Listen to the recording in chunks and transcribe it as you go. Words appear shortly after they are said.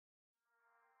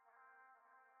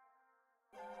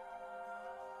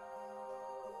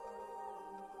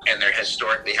and there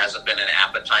historically hasn't been an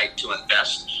appetite to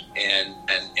invest in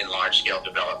large-scale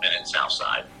development in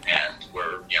Southside. And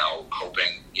we're,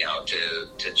 hoping,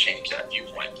 to change that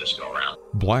viewpoint this go around.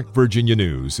 Black Virginia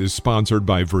News is sponsored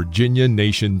by Virginia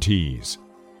Nation Teas.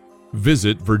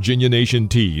 Visit Virginia Nation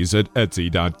Teas at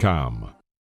Etsy.com.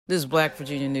 This is Black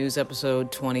Virginia News,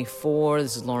 episode 24.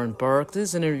 This is Lauren Burke. This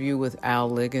is an interview with Al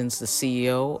Liggins, the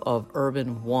CEO of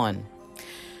Urban One.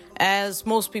 As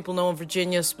most people know in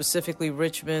Virginia, specifically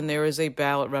Richmond, there is a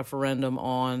ballot referendum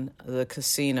on the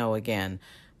casino again.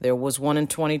 There was one in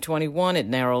 2021. It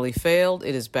narrowly failed.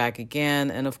 It is back again.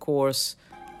 And of course,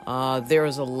 there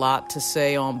is a lot to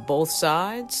say on both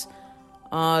sides.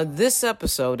 This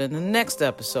episode and the next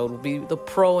episode will be the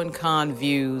pro and con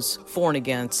views for and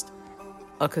against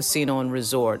a casino and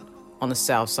resort on the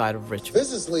south side of Richmond.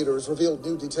 Business leaders revealed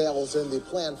new details in the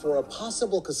plan for a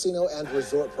possible casino and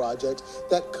resort project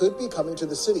that could be coming to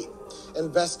the city.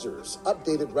 Investors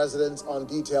updated residents on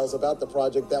details about the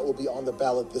project that will be on the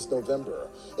ballot this November.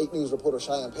 8 News reporter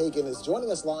Cheyenne Pagan is joining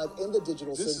us live in the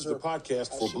digital center. This is the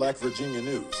podcast for Black Virginia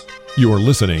News. You are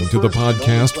listening to the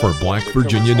podcast for Black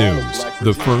Virginia News,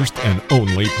 the first and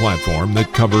only platform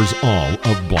that covers all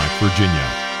of Black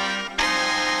Virginia.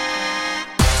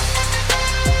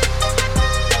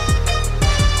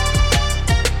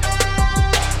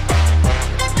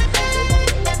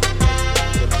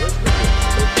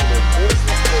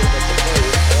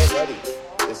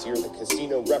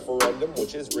 Referendum,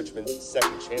 which is Richmond's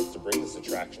second chance to bring this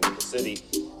attraction to the city,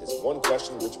 is one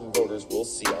question Richmond voters will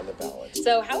see on the ballot.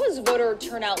 So how is voter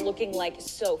turnout looking like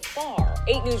so far?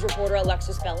 8 News reporter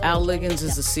Alexis Bellin. Al Liggins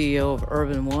is the CEO of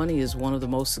Urban One. He is one of the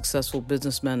most successful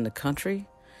businessmen in the country.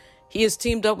 He has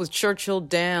teamed up with Churchill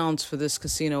Downs for this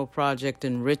casino project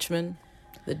in Richmond.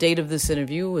 The date of this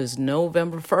interview is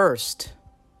November 1st,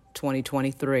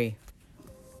 2023.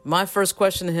 My first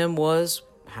question to him was,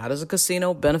 how does a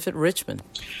casino benefit Richmond?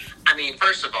 I mean,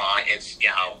 first of all, it's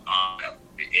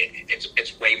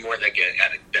it's way more than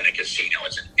a casino.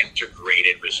 It's an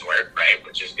integrated resort, right?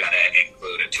 Which is going to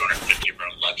include a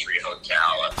 250-room luxury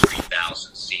hotel, a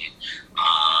 3,000-seat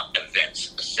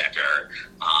events center.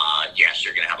 Yes,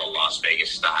 you're going to have a Las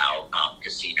Vegas-style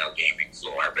casino gaming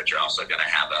floor, but you're also going to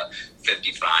have a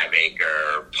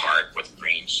 55-acre park with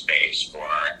green space for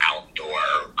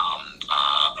outdoor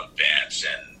events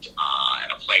and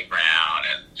a playground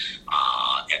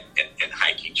and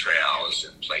hiking trails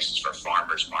and places for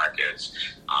farmers markets.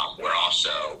 We're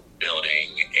also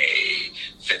building a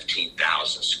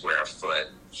 15,000 square foot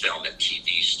film and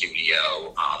TV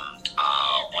studio on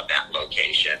that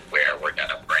location, where we're going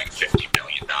to bring $50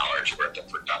 million worth of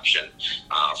production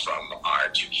from our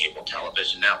 2 cable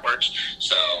television networks.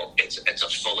 So it's a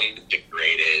fully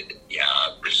integrated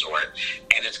resort,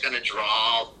 and it's going to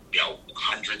draw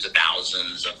hundreds of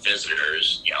thousands of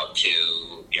visitors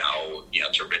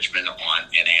to Richmond on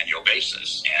an annual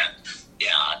basis, and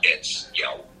it's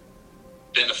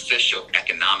beneficial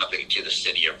economically to the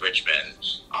city of Richmond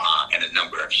in a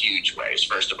number of huge ways.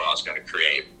 First of all, it's going to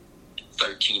create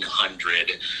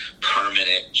 1,300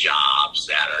 permanent jobs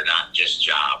that are not just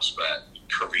jobs, but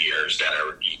careers that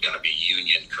are going to be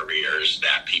union careers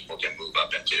that people can move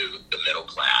up into the middle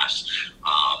class.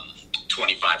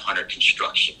 2,500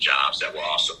 construction jobs that will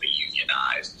also be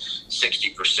unionized.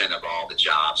 60% of all the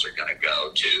jobs are going to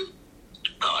go to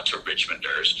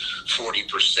Richmonders.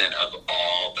 40% of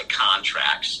all the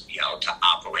contracts, to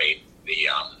operate the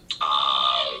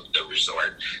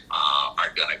resort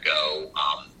are going to go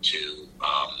to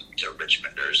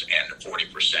Richmonders, and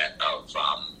 40% of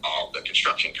all the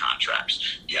construction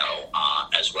contracts,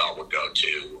 as well would go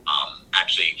to.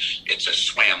 Actually, it's a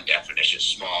SWAM definition: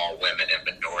 small, women, and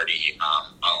minority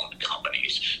owned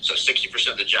companies. So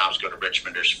 60% of the jobs go to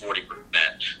Richmonders. 40%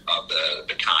 of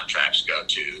the contracts go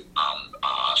to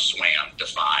SWAM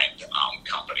defined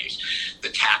companies. The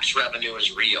tax revenue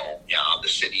is real. The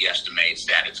city estimates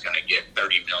that it's going to get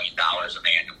 $30 million of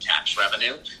annual tax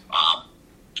revenue.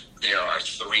 There are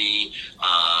 3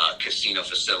 casino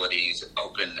facilities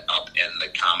open up in the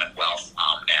Commonwealth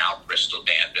now: Bristol,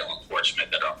 Danville, and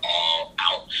Portsmouth, that are all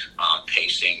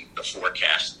outpacing the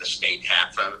forecast the state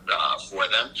had for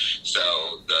them.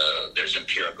 So there's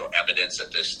empirical evidence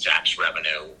that this tax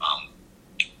revenue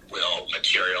will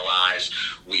materialize.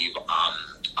 We've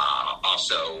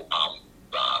also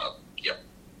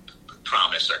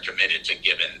promised or committed to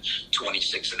giving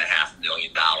 $26.5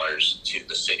 million to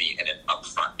the city in an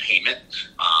upfront payment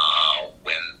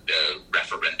when the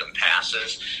referendum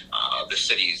passes. The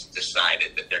city's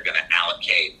decided that they're going to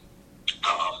allocate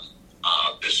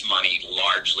this money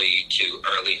largely to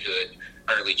early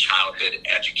childhood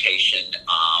education,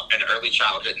 an early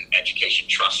childhood and education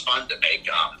trust fund to make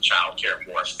child care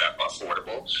more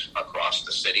affordable across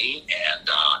the city, and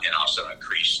also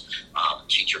increase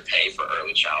teacher pay for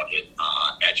early childhood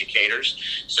educators.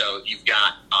 So you've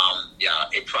got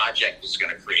a project that's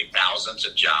going to create thousands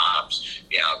of jobs,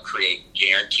 create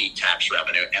guaranteed tax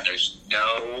revenue, and there's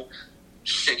no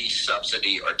city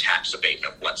subsidy or tax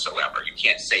abatement whatsoever. You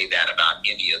can't say that about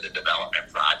any of the development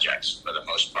projects, for the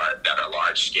most part, that are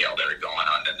large scale that are going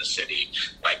on in the city,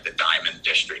 like the Diamond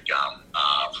District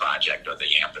project or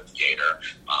the amphitheater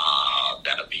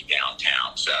that'll be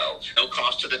downtown. So no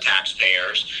cost to the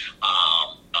taxpayers,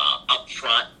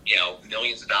 upfront,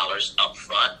 millions of dollars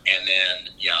upfront, and then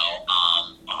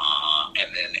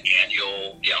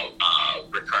annual,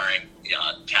 recurring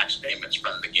tax payments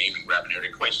from the gaming revenue.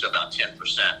 It equates to about 10%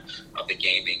 of the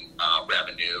gaming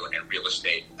revenue and real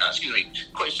estate.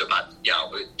 Equates to about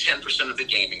 10% of the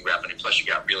gaming revenue. Plus, you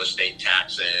got real estate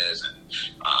taxes and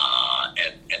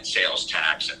sales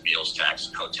tax and meals tax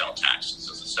and hotel taxes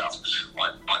and stuff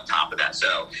on top of that.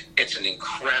 So it's an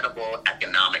incredible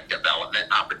economic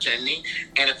development opportunity.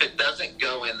 And if it doesn't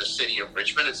go in the city of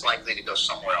Richmond, it's likely to go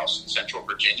somewhere else in Central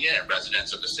Virginia, and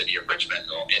residents of the city of Richmond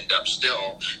will end up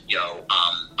still,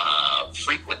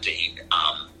 frequenting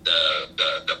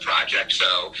the project.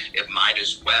 So it might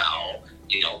as well,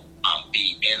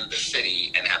 be in the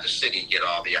city and have the city get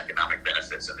all the economic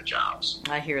benefits of the jobs.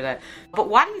 I hear that. But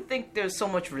why do you think there's so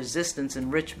much resistance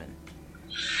in Richmond?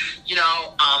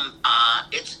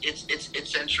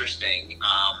 It's interesting.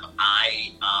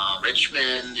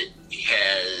 Richmond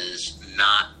has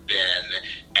not been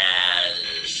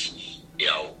as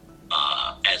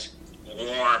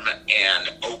warm and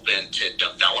open to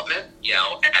development,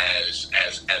 as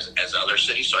other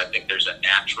cities. So I think there's a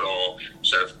natural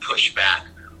sort of pushback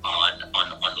on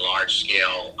large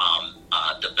scale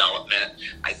development.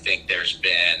 I think there's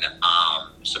been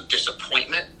some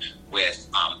disappointment with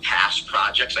past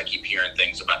projects. I keep hearing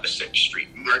things about the 6th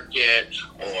Street Market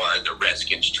or the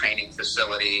Redskins training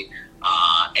facility.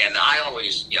 And I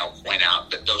always, point out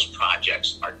that those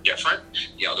projects are different.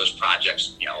 Those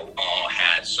projects, all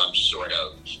had some sort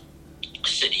of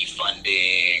city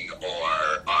funding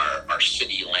or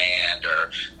city land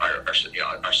or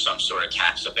some sort of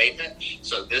tax abatement.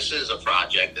 So this is a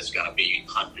project that's going to be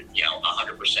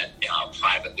 100%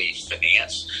 privately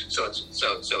financed. So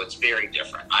it's very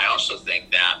different. I also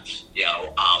think that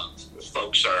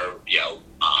folks are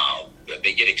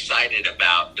they get excited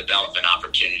about development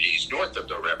opportunities north of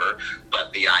the river, but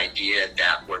the idea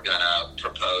that we're going to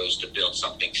propose to build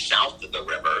something south of the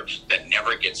river that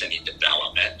never gets any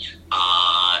development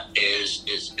is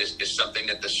something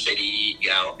that the city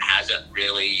hasn't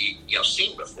really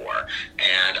seen before.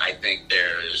 And I think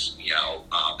there's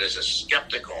a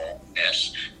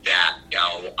skepticalness that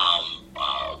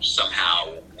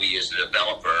somehow we as a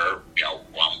developer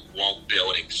won't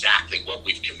build exactly what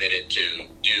we've committed to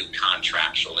do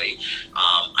contractually.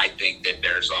 I think that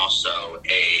there's also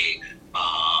a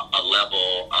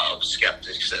level of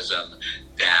skepticism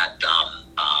that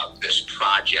this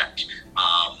project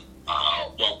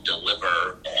won't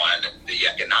deliver on the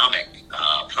economic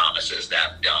promises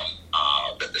that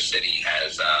the city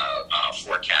has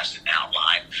forecasted and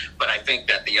outlined. But I think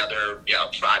that the other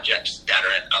projects that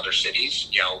are in other cities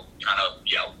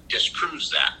disproves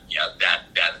that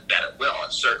that it will.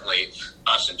 And certainly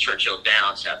us in Churchill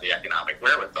Downs have the economic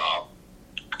wherewithal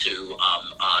to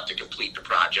complete the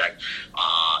project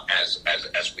as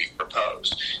we've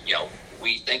proposed.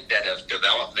 We think that if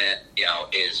development,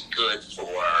 is good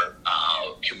for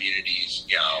communities,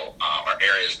 or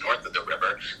areas north of the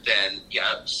river, then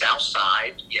South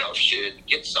Side, should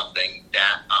get something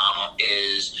that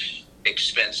is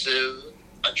expensive,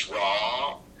 a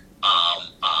draw,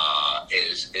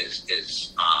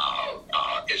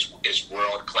 is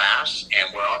world class,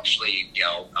 and we're actually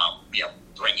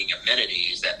bringing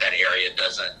amenities that area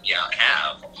doesn't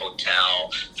have: a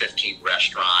hotel, 15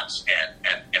 restaurants, and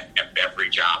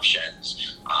beverage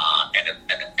options, and an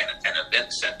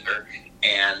event center,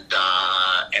 and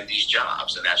these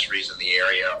jobs. And that's the reason the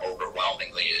area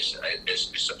overwhelmingly is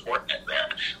supporting it there.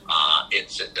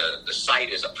 The site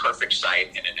is a perfect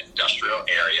site in an industrial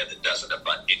area that doesn't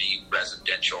abut any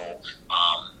residential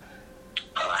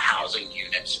housing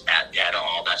units at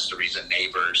all. That's the reason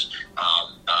neighbors,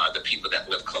 the people that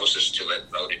live closest to it,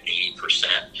 voted 80%,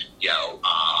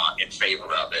 in favor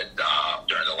of it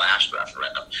during the last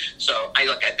referendum. So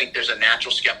I think there's a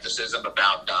natural skepticism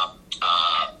about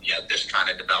this kind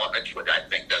of development, which I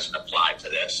think doesn't apply to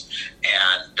this,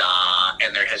 and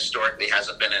there historically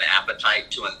hasn't been an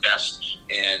appetite to invest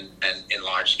in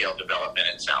large scale development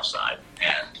in Southside,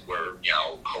 and we're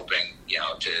hoping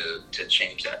to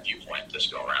change that viewpoint this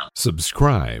go around.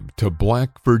 Subscribe to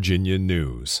Black Virginia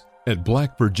News at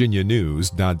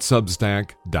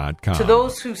blackvirginianews.substack.com. To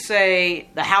those who say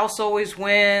the House always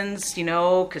wins,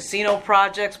 casino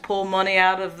projects pull money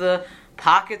out of the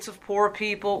pockets of poor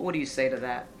people, what do you say to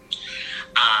that?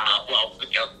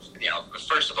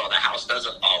 First of all, the House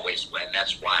doesn't always win.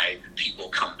 That's why people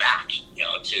come back,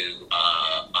 to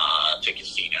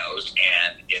casinos,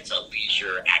 and it's a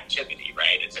leisure activity,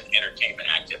 right? It's an entertainment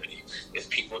activity. If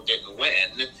people didn't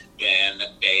win, then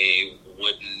they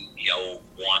wouldn't,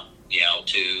 want,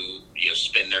 to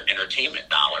spend their entertainment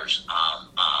dollars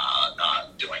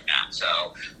doing that.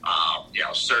 So,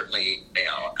 certainly,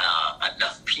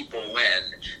 enough people win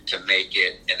to make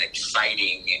it an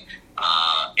exciting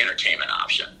entertainment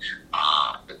option.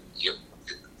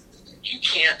 You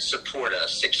can't support a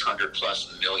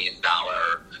 $600+ million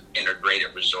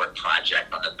integrated resort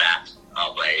project on the back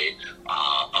of a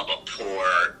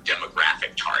poor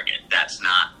demographic target. That's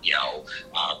not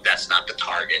the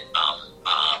target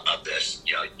of this.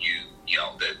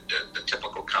 The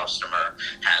typical customer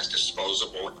has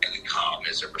disposable income,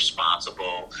 is a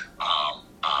responsible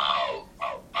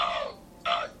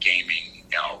gaming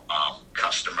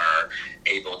customer,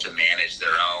 able to manage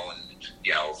their own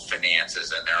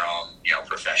finances and their own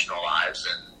professional lives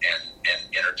and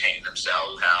entertain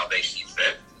themselves how they see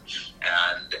fit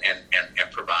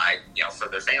and provide for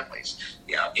their families.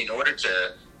 In order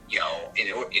to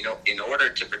in order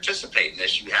to participate in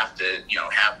this, you have to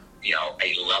have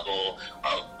a level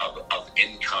of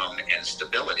income and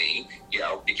stability,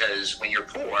 because when you're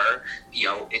poor,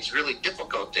 it's really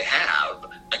difficult to have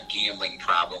a gambling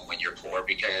problem when you're poor,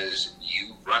 because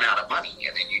you run out of money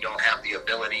and then you don't have the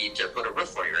ability to put a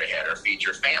roof over your head or feed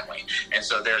your family. And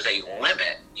so there's a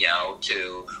limit,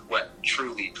 to what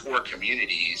truly poor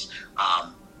communities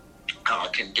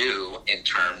can do in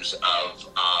terms of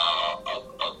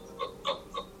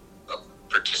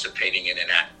participating in an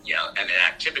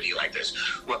activity like this.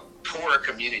 What poorer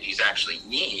communities actually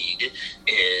need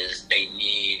is they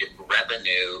need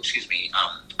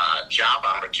job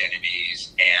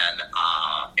opportunities and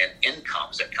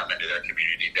incomes that come into their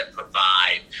community that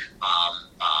provide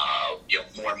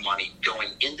more money going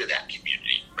into that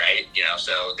community, right?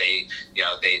 So they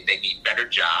need better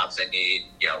jobs, they need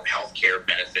healthcare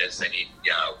benefits, they need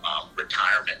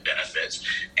retirement benefits,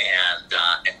 and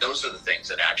those are the things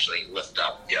that actually lift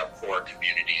up poor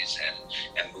communities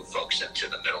and move folks into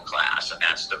the middle class. And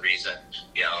that's the reason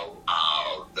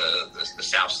the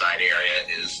South Side area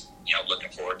is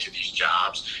looking forward to these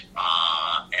jobs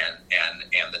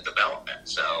and the development.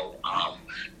 So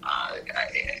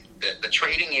the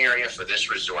trading area for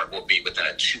this resort will be within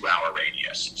a 2-hour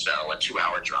radius, so a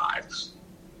 2-hour drive.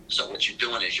 So what you're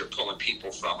doing is you're pulling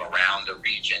people from around the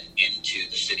region into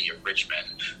the city of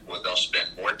Richmond, where they'll spend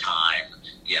more time,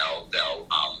 they'll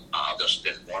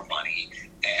spend more money,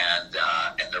 and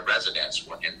the residents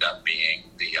will end up being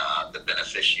the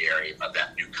beneficiary of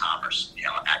that new commerce,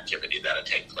 activity that'll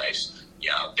take place,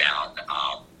 down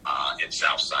in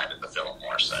Southside at the Philip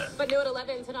Morris Center. But new at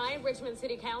 11 tonight, Richmond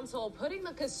City Council putting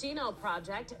the casino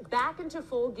project back into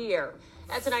full gear.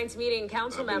 At tonight's meeting,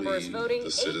 council members voting 8-1.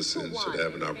 The citizens should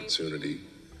have an opportunity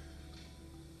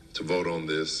to vote on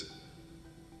this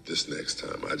next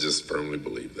time. I just firmly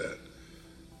believe that.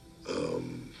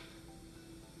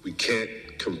 We can't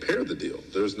compare the deal.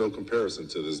 There's no comparison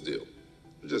to this deal.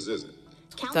 It just isn't.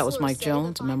 That was Mike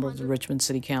Jones, a member of the Richmond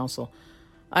City Council.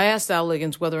 I asked Al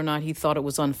Liggins whether or not he thought it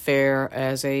was unfair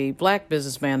as a black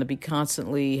businessman to be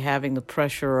constantly having the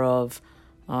pressure of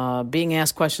being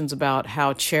asked questions about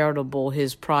how charitable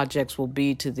his projects will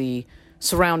be to the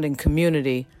surrounding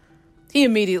community. He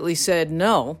immediately said,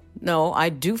 no, I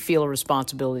do feel a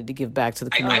responsibility to give back to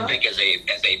the community. I think as a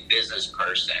business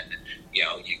person,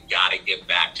 you got to give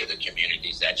back to the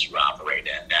communities that you operate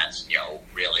in. That's,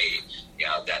 really,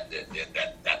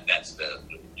 that's the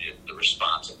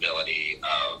responsibility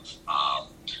of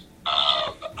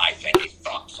I think a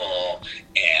thoughtful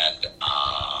and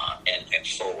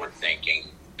forward-thinking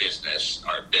business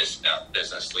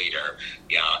leader,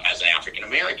 as an African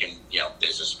American,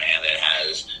 businessman that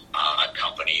has a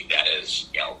company that is,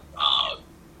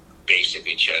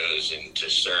 basically chosen to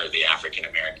serve the African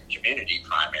American community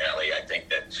primarily. I think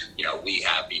that we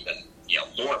have even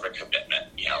more of a commitment,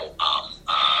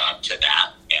 to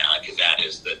that, because that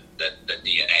is the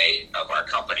DNA of our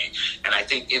company. And I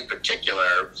think in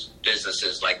particular,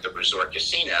 businesses like the resort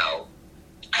casino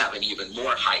have an even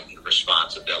more heightened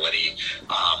responsibility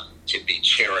to be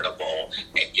charitable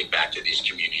and give back to these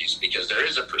communities, because there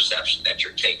is a perception that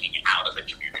you're taking out of the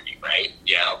community, right?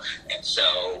 And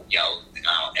so,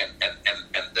 and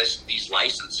these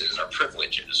licenses are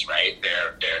privileges, right?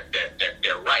 They're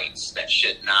rights that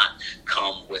should not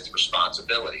come with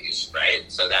responsibilities, right?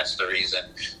 So that's the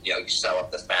reason, you sell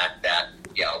up the fact that,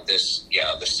 the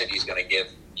city's going to give,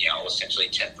 essentially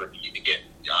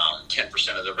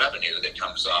 10% of the revenue that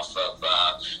comes off of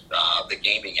the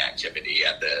gaming activity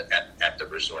at the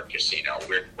resort casino.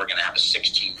 We're going to have a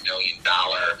 $16 million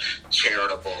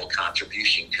charitable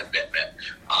contribution commitment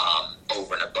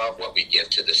over and above what we give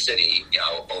to the city,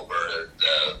 over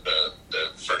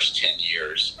the first 10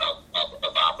 years of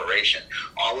operation.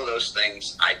 All of those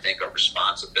things, I think, are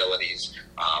responsibilities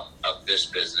of this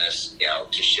business,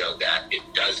 to show that it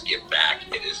does give back.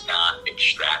 It is not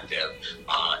extractive,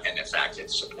 and in fact,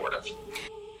 it's supportive.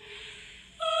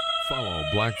 Follow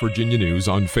Black Virginia News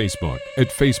on Facebook at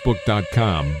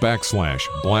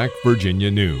facebook.com/Black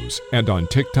Virginia News and on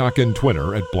TikTok and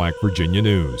Twitter at Black Virginia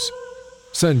News.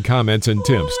 Send comments and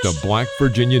tips to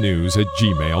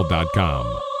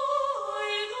blackvirginianews@gmail.com.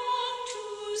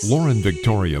 Lauren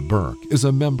Victoria Burke is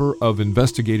a member of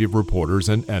Investigative Reporters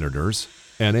and Editors,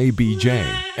 NABJ,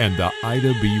 and the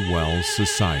Ida B. Wells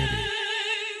Society.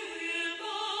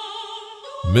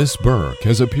 Miss Burke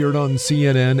has appeared on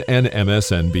CNN and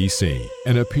MSNBC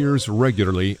and appears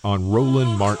regularly on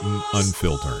Roland Martin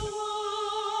Unfiltered.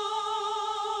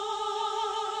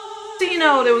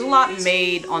 There was a lot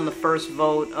made on the first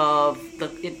vote of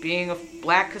it being a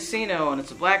black casino, and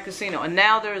it's a black casino. And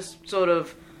now there's sort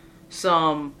of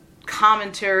some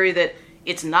commentary that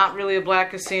it's not really a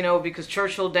black casino because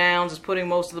Churchill Downs is putting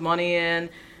most of the money in.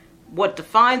 What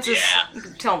defines this?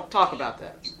 Talk about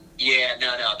that. Yeah,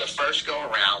 no. The first go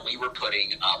around, we were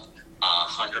putting up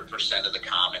 100% of the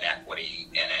common equity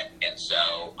in it, and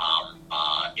so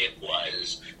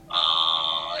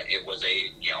it was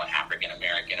a African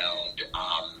American owned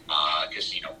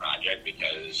casino project,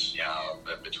 because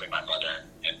between my mother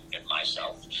and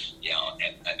myself,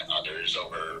 and others,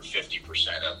 over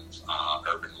 50% of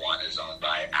Urban One is owned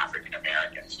by African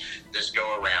Americans. This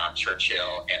go around,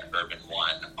 Churchill and Urban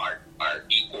One are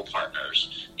equal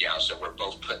partners. So we're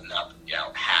both putting up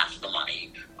half the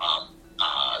money.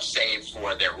 Save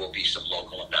for there will be some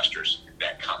local investors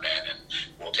that come in, and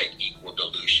we'll take equal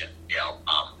dilution,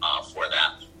 for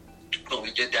that. But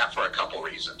we did that for a couple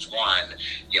reasons. One,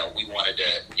 we wanted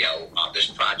to, this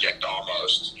project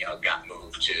almost, got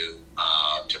moved to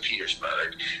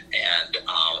Petersburg, and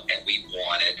we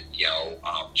wanted,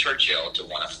 Churchill to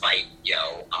want to fight,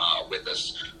 with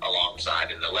us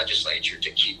alongside in the legislature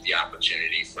to keep the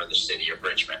opportunity for the city of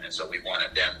Richmond. And so we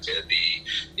wanted them to be,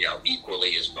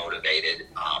 equally as motivated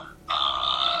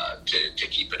to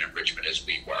keep it in Richmond as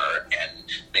we were, and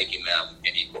making them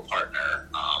an equal partner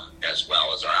as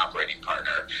well as our operating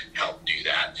partner helped do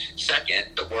that.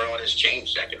 Second, the world has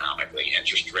changed economically.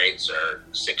 Interest rates are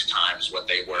 6 times what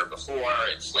they were before.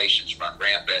 Inflation's run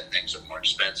rampant. Things are more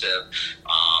expensive.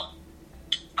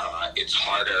 It's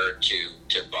harder to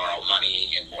borrow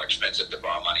money and more expensive to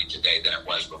borrow money today than it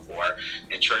was before.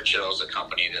 And Churchill's a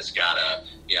company that's got a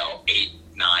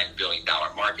 $8-9 billion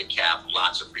market cap,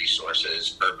 lots of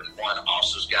resources. Urban One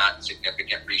also's got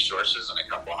significant resources and a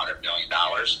couple $100 million,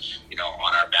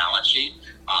 on our balance sheet.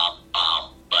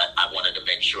 But I wanted to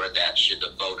make sure that should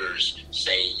the voters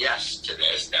say yes to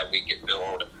this, that we could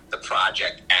build the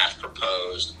project as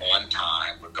proposed on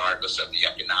time, regardless of the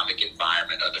economic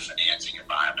environment or the financing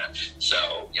environment.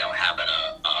 So, having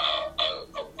a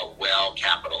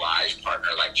well-capitalized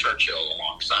partner like Churchill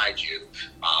alongside you,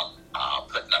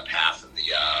 putting up half of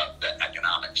the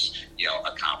economics,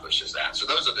 accomplishes that. So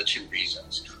those are the 2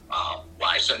 reasons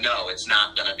why. So no, it's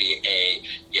not going to be a,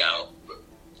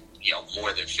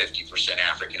 more than 50%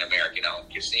 African-American owned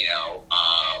casino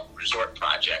resort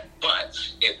project, but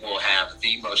it will have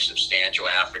the most substantial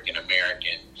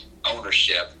African-American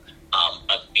ownership of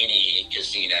any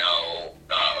casino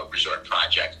resort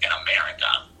project in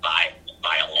America by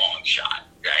a long shot,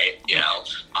 right?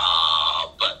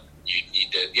 But you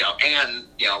need to,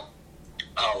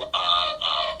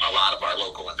 a lot of our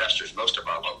local investors, most of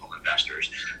our local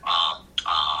investors are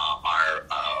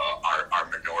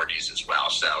minorities as well.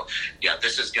 So,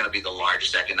 this is going to be the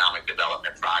largest economic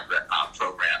development project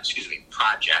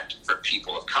for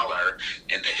people of color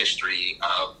in the history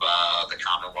of the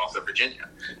Commonwealth of Virginia.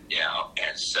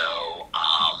 And so,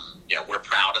 we're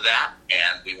proud proud of that,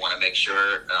 and we want to make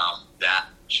sure that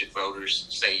should voters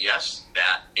say yes,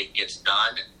 that it gets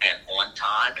done and on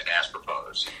time and as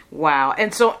proposed. Wow.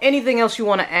 And so anything else you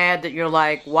want to add that you're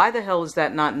like, why the hell is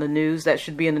that not in the news? That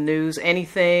should be in the news.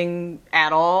 Anything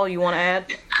at all you want to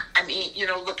add? I mean,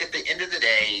 look, at the end of the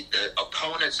day, the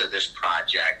opponents of this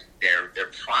project, their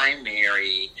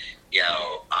primary,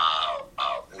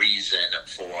 reason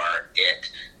for it,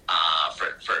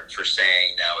 for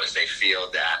saying no, is they feel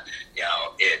that,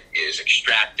 it is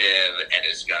extractive and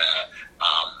is going to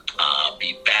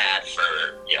be bad for,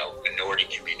 minority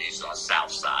communities on the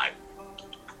South Side.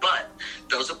 But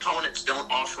those opponents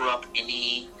don't offer up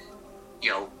any,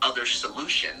 other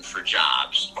solution for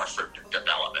jobs or for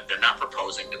development. They're not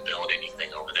proposing to build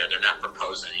anything over there. They're not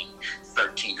proposing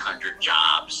 1,300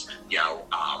 jobs,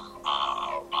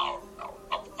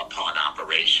 upon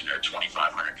operation, or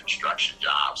 2,500 construction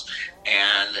jobs.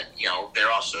 And,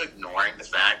 they're also ignoring the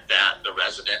fact that the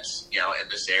residents, in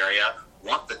this area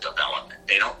want the development.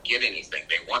 They don't get anything.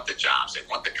 They want the jobs. They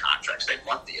want the contracts. They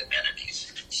want the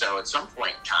amenities. So at some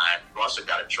point in time, we've also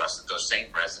got to trust that those same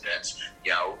residents,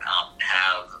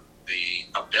 have the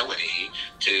ability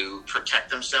to protect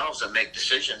themselves and make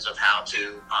decisions of how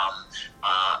to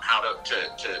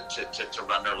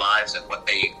run their lives and what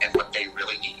they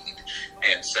really need.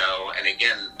 And so, and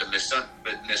again, the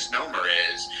misnomer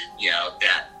is,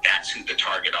 that's who the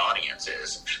target audience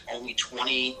is. Only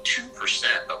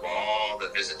 22% of all the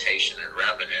visitation and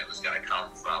revenue is going to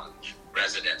come from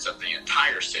residents of the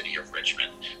entire city of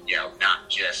Richmond, not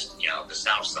just, the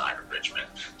south side of Richmond.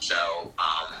 So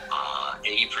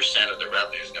 80% of the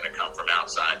revenue is going to come from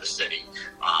outside the city.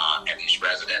 And these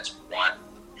residents want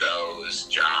those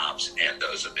jobs and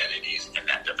those amenities and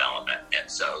that development. And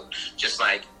so just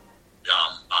like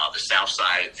the south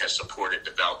side has supported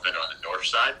development on the north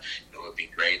side, it would be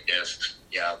great if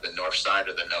the north side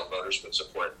or the no voters would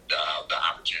support the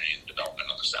opportunity and development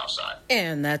on the south side.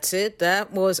 And that's it.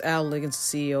 That was Al Liggins,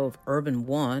 CEO of Urban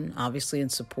One, obviously in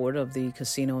support of the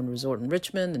casino and resort in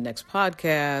Richmond. The next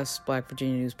podcast, Black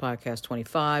Virginia News Podcast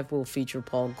 25, will feature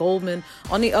Paul Goldman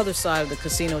on the other side of the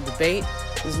casino debate.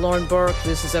 This is Lauren Burke.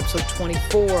 This is episode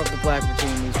 24 of the Black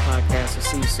Virginia News Podcast. I'll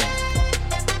see you soon.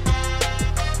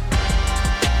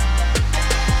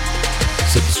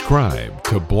 Subscribe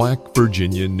to Black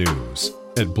Virginia News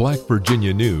at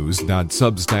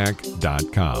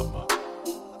blackvirginianews.substack.com.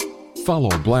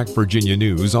 Follow Black Virginia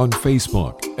News on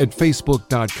Facebook at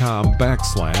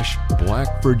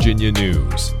facebook.com/Black Virginia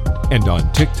News and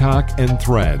on TikTok and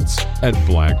Threads at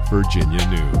Black Virginia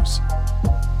News.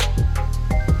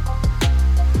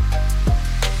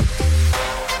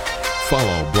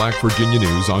 Follow Black Virginia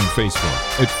News on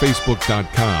Facebook at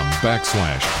facebook.com/Black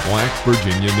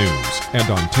Virginia News and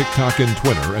on TikTok and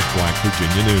Twitter at Black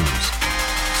Virginia News.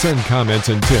 Send comments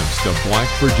and tips to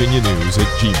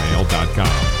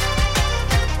blackvirginianews@gmail.com.